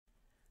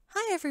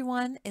Hi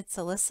everyone, it's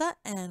Alyssa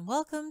and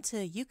welcome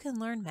to You Can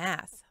Learn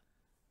Math.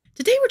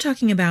 Today we're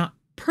talking about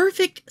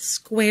perfect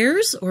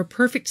squares or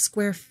perfect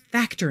square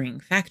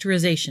factoring,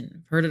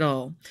 factorization. Heard it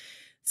all.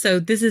 So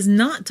this is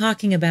not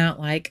talking about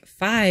like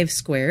 5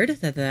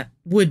 squared, that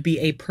would be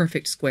a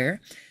perfect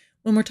square.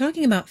 When we're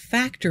talking about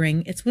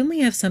factoring, it's when we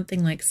have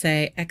something like,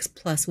 say, x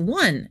plus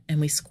 1 and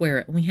we square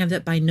it. We have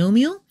that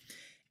binomial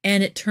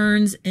and it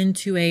turns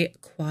into a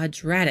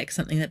quadratic,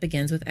 something that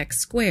begins with x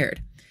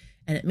squared.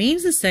 And it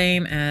means the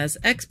same as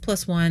x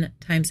plus 1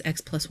 times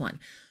x plus 1.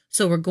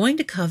 So we're going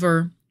to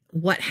cover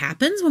what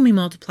happens when we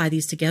multiply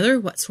these together,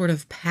 what sort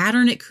of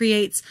pattern it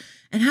creates,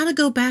 and how to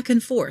go back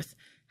and forth,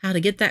 how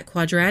to get that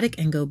quadratic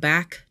and go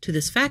back to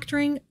this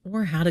factoring,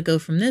 or how to go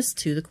from this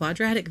to the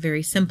quadratic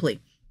very simply.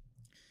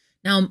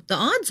 Now, the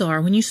odds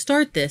are when you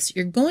start this,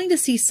 you're going to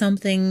see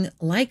something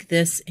like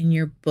this in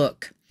your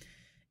book,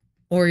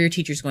 or your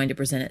teacher's going to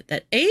present it,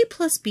 that a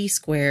plus b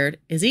squared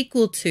is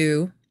equal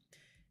to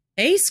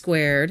a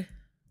squared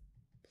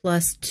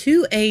plus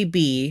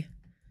 2ab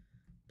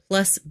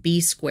plus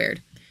b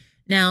squared.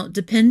 Now,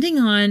 depending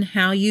on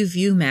how you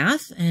view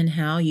math and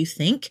how you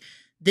think,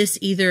 this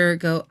either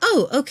go,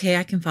 oh, okay,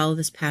 I can follow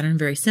this pattern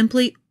very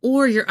simply,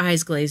 or your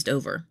eyes glazed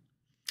over.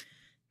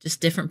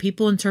 Just different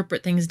people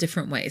interpret things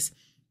different ways.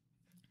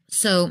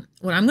 So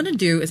what I'm going to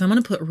do is I'm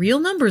going to put real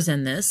numbers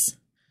in this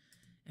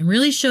and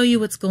really show you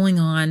what's going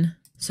on,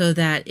 so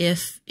that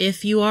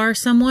if you are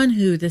someone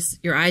who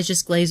your eyes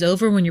just glaze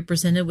over when you're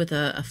presented with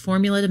a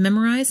formula to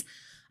memorize,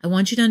 I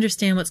want you to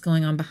understand what's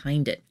going on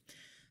behind it.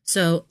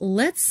 So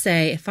let's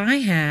say if I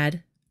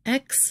had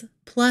x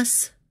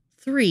plus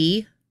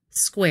 3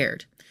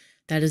 squared,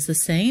 that is the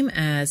same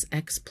as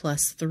x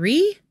plus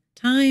 3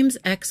 times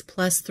x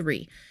plus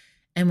 3.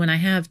 And when I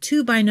have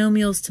two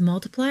binomials to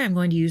multiply, I'm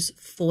going to use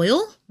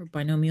FOIL, or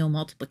binomial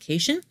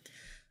multiplication.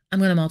 I'm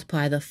going to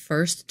multiply the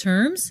first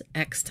terms.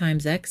 X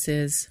times x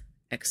is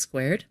x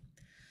squared.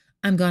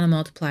 I'm going to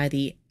multiply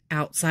the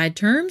outside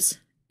terms.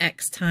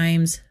 X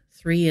times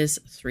 3 is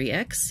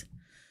 3x.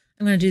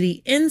 I'm going to do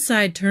the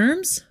inside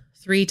terms.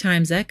 3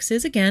 times x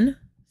is, again,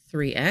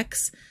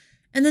 3x.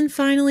 And then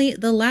finally,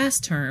 the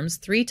last terms,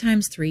 3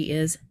 times 3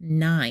 is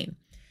 9.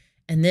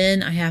 And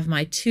then I have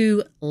my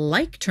two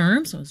like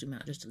terms. I'll zoom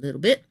out just a little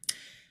bit.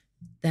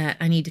 That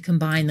I need to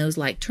combine those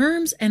like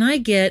terms, and I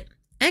get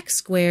x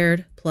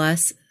squared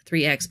plus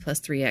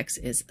 3x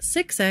is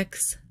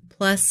 6x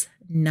plus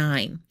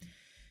 9.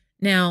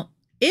 Now,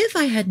 if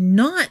I had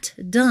not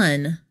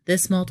done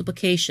this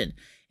multiplication,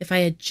 if I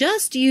had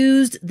just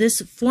used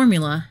this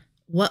formula,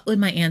 what would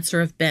my answer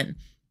have been?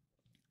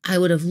 I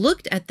would have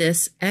looked at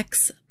this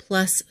x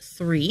plus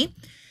 3,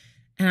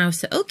 and I would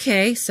say,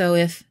 okay, so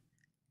if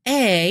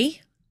a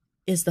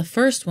is the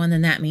first one,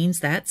 then that means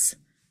that's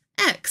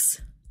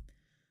x.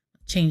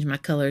 Change my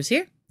colors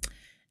here.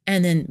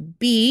 And then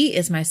b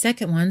is my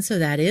second one, so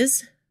that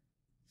is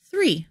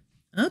 3.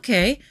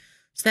 Okay,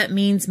 so that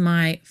means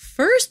my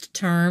first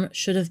term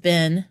should have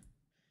been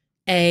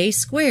a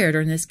squared,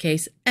 or in this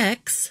case,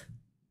 x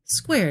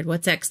squared.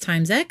 What's x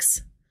times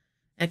x?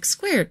 X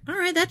squared. All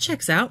right, that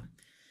checks out.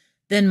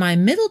 Then my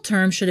middle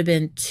term should have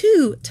been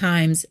 2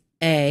 times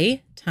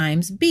a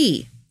times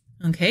b.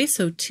 Okay,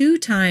 so 2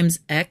 times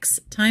x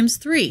times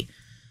 3.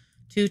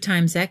 2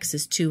 times x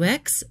is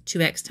 2x.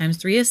 2x times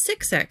 3 is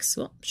 6x.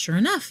 Well, sure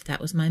enough,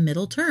 that was my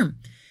middle term.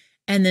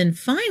 And then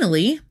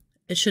finally,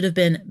 it should have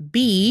been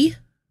b,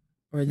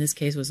 or in this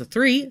case was a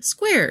 3,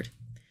 squared.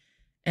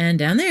 And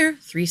down there,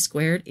 3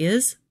 squared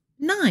is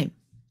 9.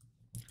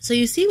 So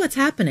you see what's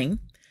happening.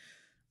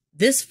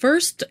 This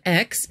first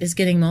x is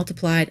getting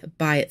multiplied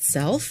by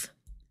itself.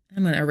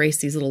 I'm going to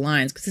erase these little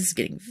lines because this is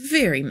getting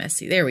very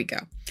messy. There we go.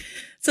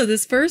 So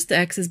this first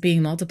x is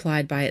being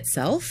multiplied by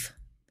itself,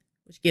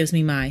 which gives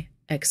me my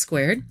x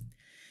squared.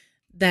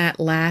 That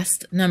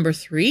last number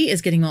 3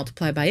 is getting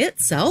multiplied by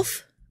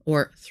itself,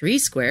 or 3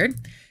 squared.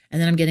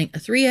 And then I'm getting a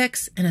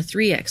 3x and a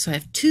 3x. So I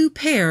have two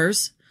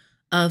pairs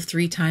of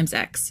 3 times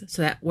x.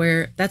 So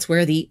that's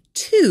where the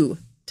 2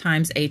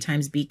 times a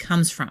times b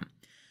comes from.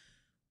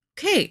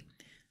 Okay,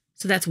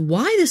 so that's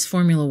why this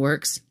formula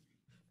works.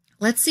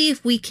 Let's see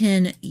if we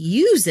can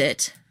use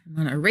it. I'm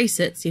going to erase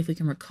it, see if we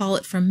can recall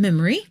it from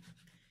memory.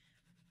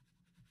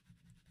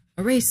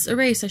 Erase,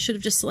 erase. I should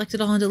have just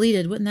selected all and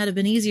deleted. Wouldn't that have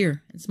been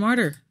easier and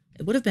smarter?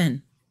 It would have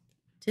been.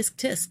 Tisk,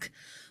 tisk.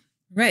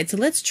 Right, so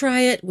let's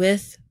try it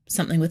with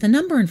something with a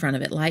number in front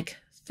of it, like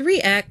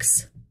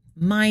 3x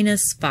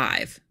minus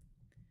 5.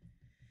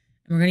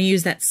 And we're going to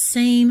use that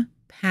same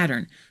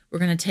pattern. We're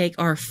going to take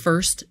our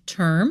first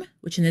term,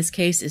 which in this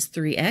case is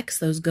 3x.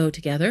 Those go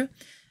together.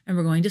 And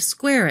we're going to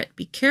square it.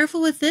 Be careful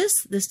with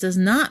this. This does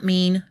not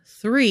mean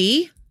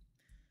 3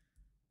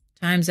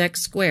 times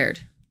x squared.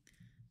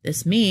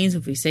 This means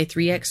if we say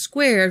 3x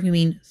squared, we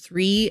mean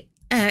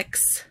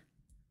 3x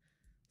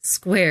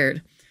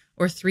squared,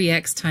 or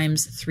 3x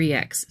times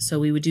 3x. So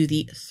we would do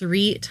the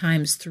 3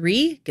 times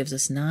 3 gives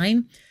us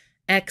 9.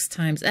 X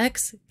times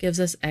x gives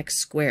us x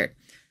squared.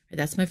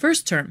 That's my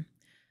first term.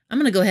 I'm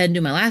going to go ahead and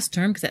do my last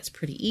term because that's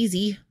pretty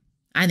easy.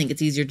 I think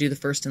it's easier to do the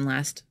first and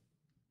last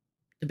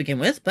to begin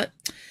with, but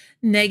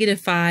Negative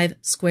 5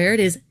 squared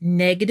is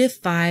negative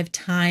 5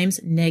 times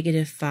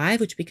negative 5,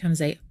 which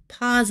becomes a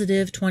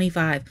positive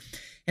 25.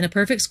 In a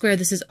perfect square,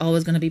 this is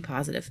always going to be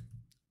positive.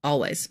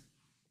 Always.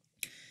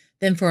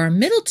 Then for our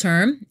middle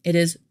term, it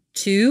is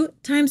 2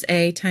 times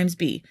a times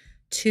b.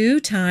 2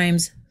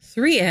 times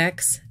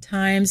 3x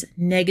times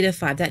negative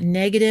 5. That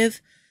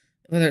negative,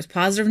 whether it's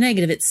positive or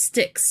negative, it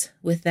sticks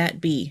with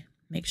that b.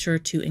 Make sure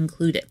to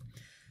include it.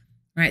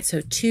 All right,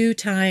 so 2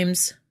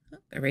 times,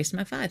 erase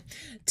my 5.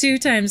 2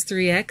 times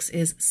 3x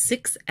is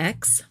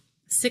 6x.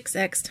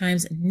 6x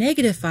times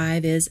negative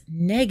 5 is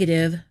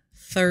negative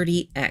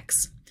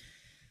 30x.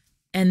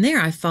 And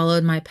there I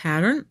followed my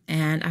pattern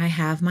and I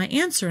have my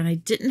answer, and I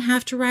didn't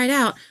have to write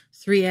out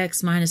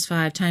 3x minus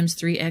 5 times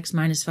 3x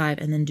minus 5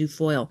 and then do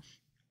FOIL.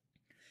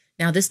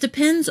 Now this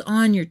depends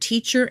on your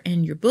teacher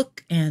and your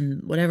book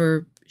and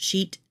whatever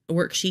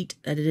worksheet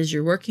that it is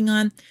you're working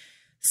on.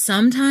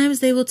 Sometimes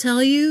they will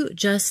tell you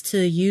just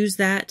to use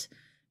that,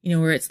 you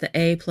know, where it's the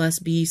a plus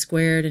b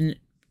squared and it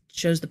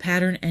shows the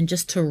pattern, and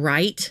just to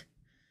write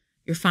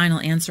your final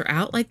answer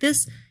out like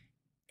this.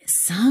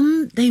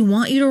 Some, they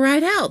want you to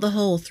write out the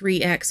whole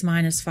 3x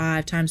minus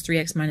 5 times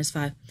 3x minus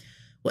 5.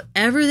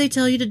 Whatever they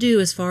tell you to do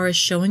as far as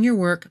showing your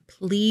work,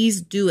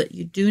 please do it.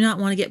 You do not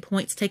want to get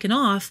points taken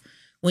off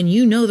when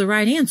you know the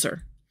right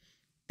answer.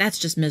 That's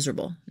just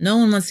miserable. No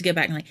one wants to get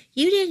back and like,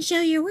 you didn't show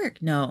your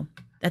work. No,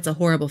 that's a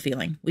horrible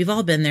feeling. We've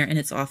all been there and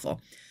it's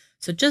awful.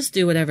 So just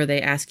do whatever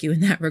they ask you in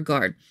that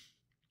regard.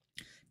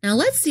 Now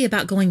let's see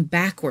about going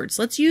backwards.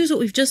 Let's use what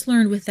we've just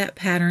learned with that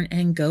pattern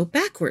and go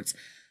backwards.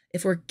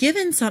 If we're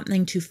given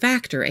something to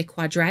factor, a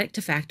quadratic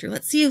to factor,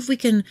 let's see if we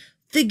can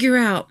figure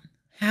out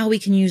how we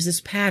can use this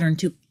pattern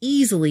to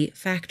easily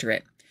factor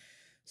it.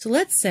 So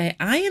let's say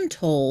I am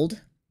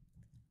told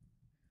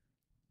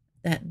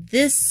that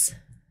this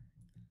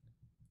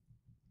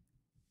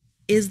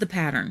is the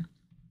pattern.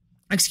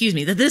 Excuse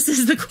me, that this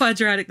is the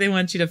quadratic they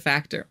want you to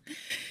factor.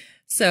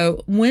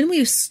 So when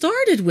we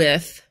started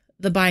with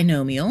the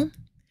binomial,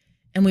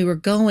 and we were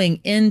going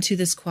into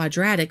this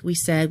quadratic, we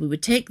said we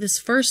would take this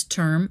first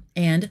term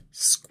and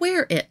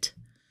square it.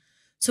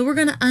 So we're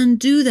going to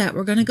undo that.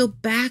 We're going to go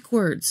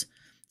backwards.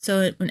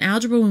 So in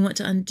algebra, when we want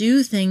to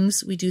undo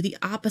things, we do the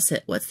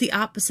opposite. What's the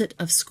opposite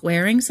of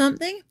squaring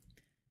something?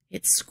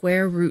 It's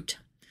square root.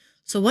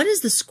 So what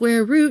is the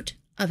square root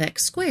of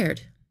x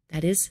squared?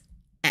 That is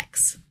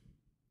x.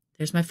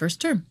 There's my first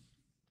term.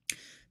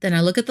 Then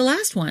I look at the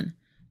last one,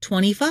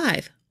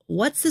 25.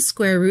 What's the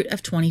square root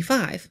of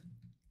 25?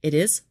 It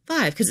is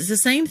 5, because it's the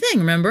same thing.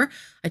 Remember,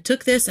 I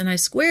took this and I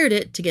squared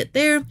it to get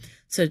there.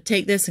 So to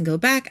take this and go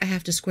back, I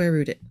have to square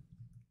root it.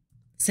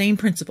 Same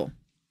principle.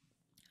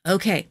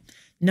 Okay,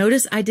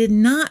 notice I did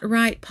not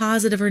write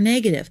positive or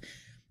negative,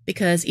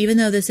 because even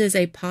though this is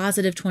a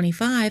positive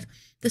 25,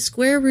 the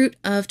square root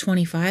of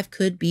 25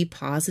 could be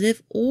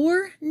positive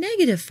or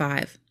negative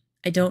 5.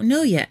 I don't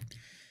know yet.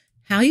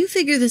 How you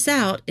figure this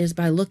out is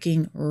by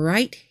looking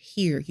right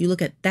here. You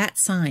look at that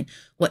sign.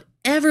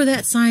 Whatever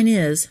that sign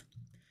is,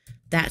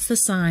 that's the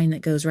sign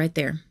that goes right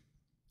there. In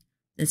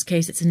this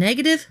case, it's a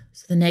negative,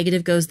 so the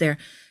negative goes there.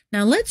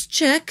 Now let's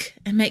check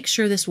and make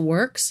sure this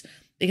works,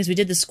 because we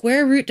did the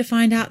square root to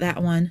find out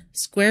that one,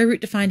 square root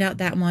to find out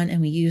that one,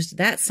 and we used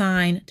that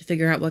sign to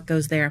figure out what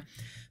goes there.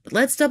 But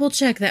let's double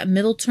check that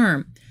middle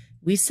term.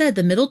 We said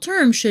the middle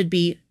term should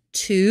be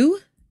 2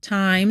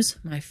 times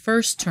my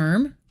first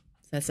term,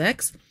 that's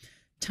x,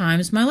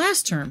 times my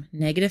last term,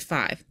 negative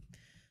 5.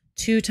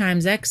 2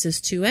 times x is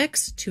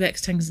 2x.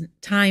 2x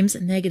times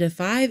negative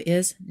 5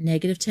 is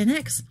negative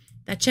 10x.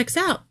 That checks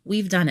out.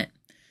 We've done it.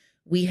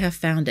 We have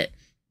found it.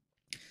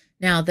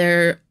 Now,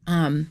 there's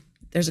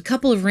a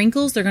couple of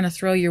wrinkles they're going to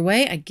throw your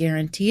way. I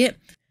guarantee it.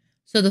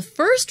 So the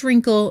first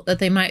wrinkle that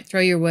they might throw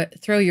your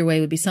way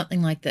would be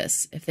something like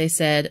this. If they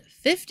said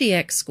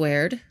 50x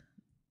squared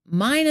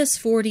minus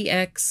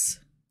 40x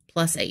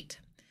plus 8.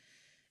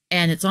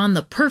 And it's on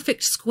the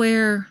perfect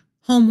square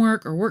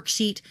homework or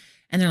worksheet.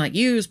 And they're like,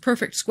 use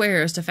perfect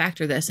squares to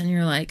factor this. And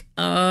you're like,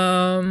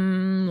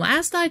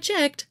 last I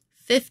checked,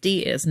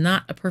 50 is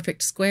not a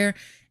perfect square,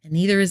 and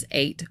neither is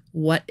 8.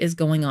 What is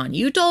going on?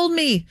 You told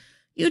me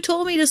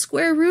to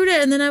square root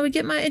it, and then I would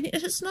get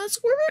it's not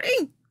square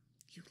rooting.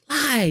 You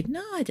lied.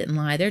 No, I didn't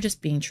lie. They're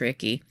just being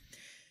tricky.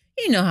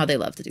 You know how they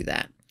love to do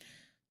that.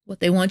 What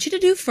they want you to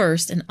do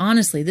first, and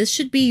honestly, this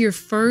should be your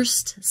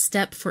first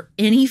step for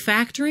any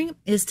factoring,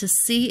 is to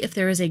see if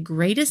there is a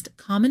greatest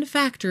common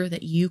factor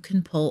that you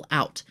can pull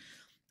out.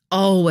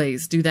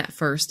 Always do that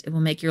first. It will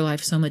make your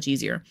life so much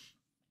easier.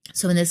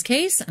 So in this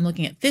case, I'm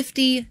looking at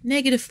 50,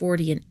 negative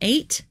 40, and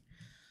 8.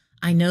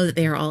 I know that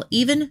they are all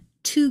even.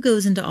 2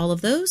 goes into all of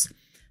those.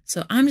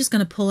 So I'm just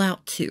going to pull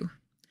out 2.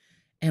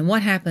 And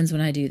what happens when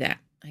I do that?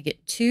 I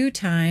get 2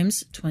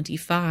 times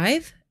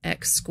 25,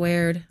 x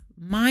squared,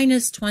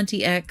 minus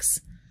 20x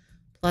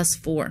plus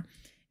 4.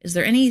 Is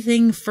there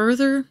anything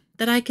further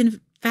that I can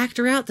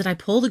factor out? Did I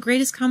pull the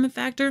greatest common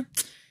factor?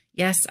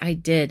 Yes, I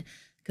did.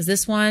 Because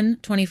this one,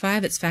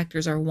 25, its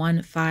factors are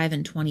 1, 5,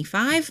 and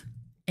 25.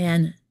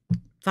 And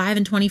 5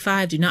 and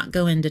 25 do not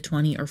go into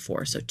 20 or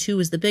 4. So 2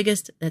 is the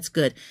biggest. That's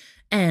good.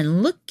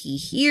 And looky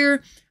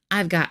here,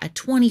 I've got a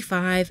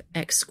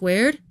 25x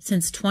squared.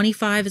 Since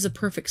 25 is a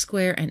perfect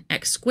square and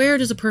x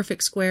squared is a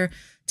perfect square,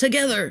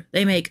 together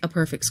they make a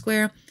perfect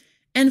square.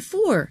 And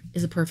 4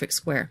 is a perfect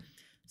square.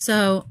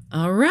 So,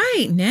 all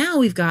right, now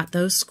we've got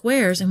those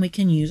squares and we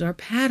can use our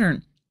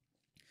pattern.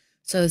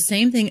 So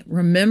same thing,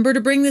 remember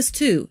to bring this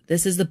 2.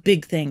 This is the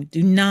big thing.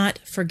 Do not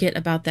forget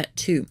about that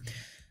 2,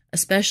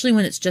 especially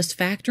when it's just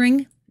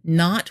factoring,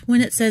 not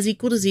when it says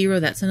equal to 0.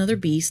 That's another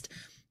beast.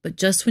 But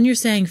just when you're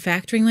saying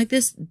factoring like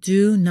this,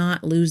 do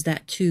not lose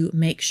that 2.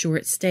 Make sure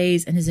it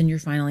stays and is in your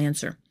final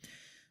answer.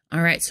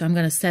 All right, so I'm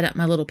going to set up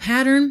my little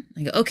pattern.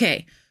 I go,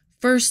 okay,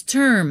 first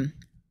term,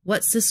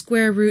 what's the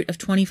square root of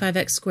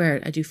 25x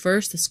squared? I do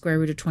first the square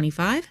root of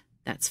 25,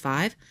 that's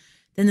 5.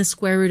 Then the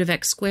square root of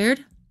x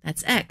squared,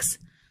 that's x.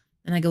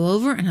 Then I go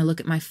over and I look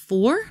at my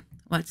 4.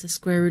 What's the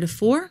square root of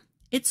 4?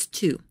 It's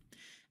 2.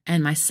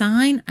 And my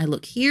sign, I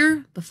look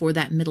here before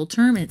that middle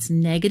term, and it's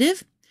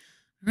negative.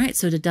 All right,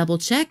 so to double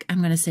check, I'm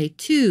going to say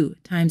 2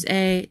 times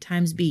a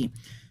times b.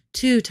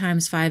 2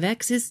 times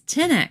 5x is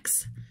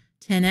 10x.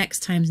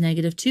 10x times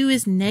negative 2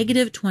 is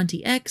negative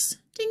 20x.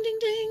 Ding, ding,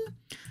 ding.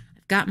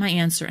 I've got my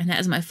answer, and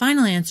that is my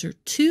final answer,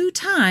 2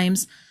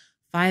 times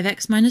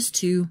 5x minus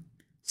 2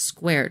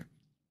 squared.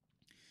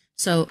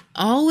 So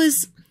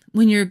always,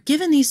 when you're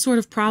given these sort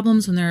of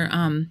problems, when they're,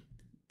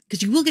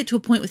 because you will get to a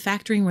point with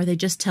factoring where they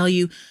just tell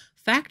you,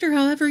 factor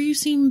however you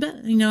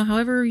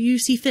however you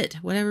see fit,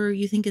 whatever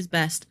you think is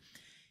best.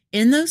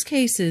 In those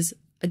cases,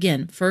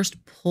 again,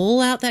 first pull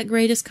out that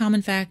greatest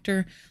common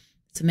factor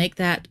to make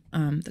that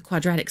the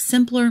quadratic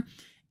simpler,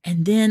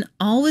 and then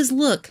always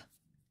look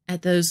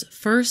at those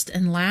first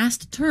and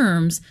last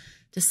terms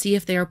to see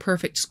if they are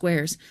perfect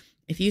squares.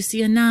 If you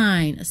see a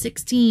 9, a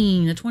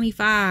 16, a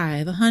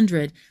 25,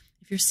 100,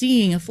 if you're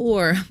seeing a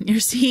 4, you're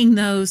seeing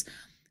those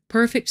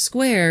perfect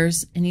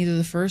squares in either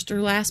the first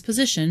or last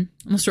position.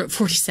 Almost wrote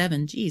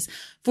 47, geez,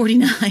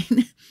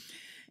 49.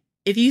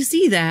 If you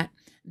see that,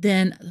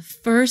 then the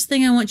first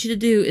thing I want you to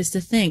do is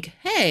to think,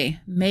 hey,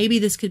 maybe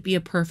this could be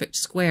a perfect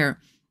square,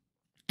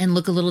 and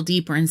look a little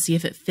deeper and see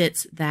if it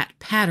fits that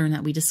pattern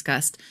that we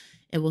discussed.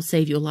 It will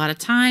save you a lot of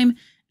time,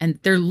 and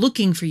they're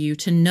looking for you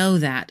to know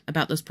that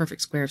about those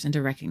perfect squares and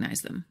to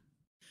recognize them.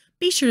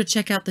 Be sure to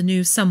check out the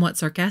new somewhat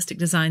sarcastic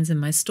designs in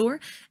my store,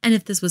 and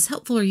if this was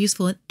helpful or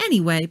useful in any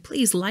way,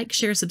 please like,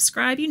 share,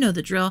 subscribe. You know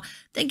the drill.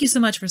 Thank you so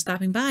much for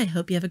stopping by.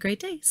 Hope you have a great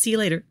day. See you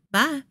later.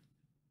 Bye.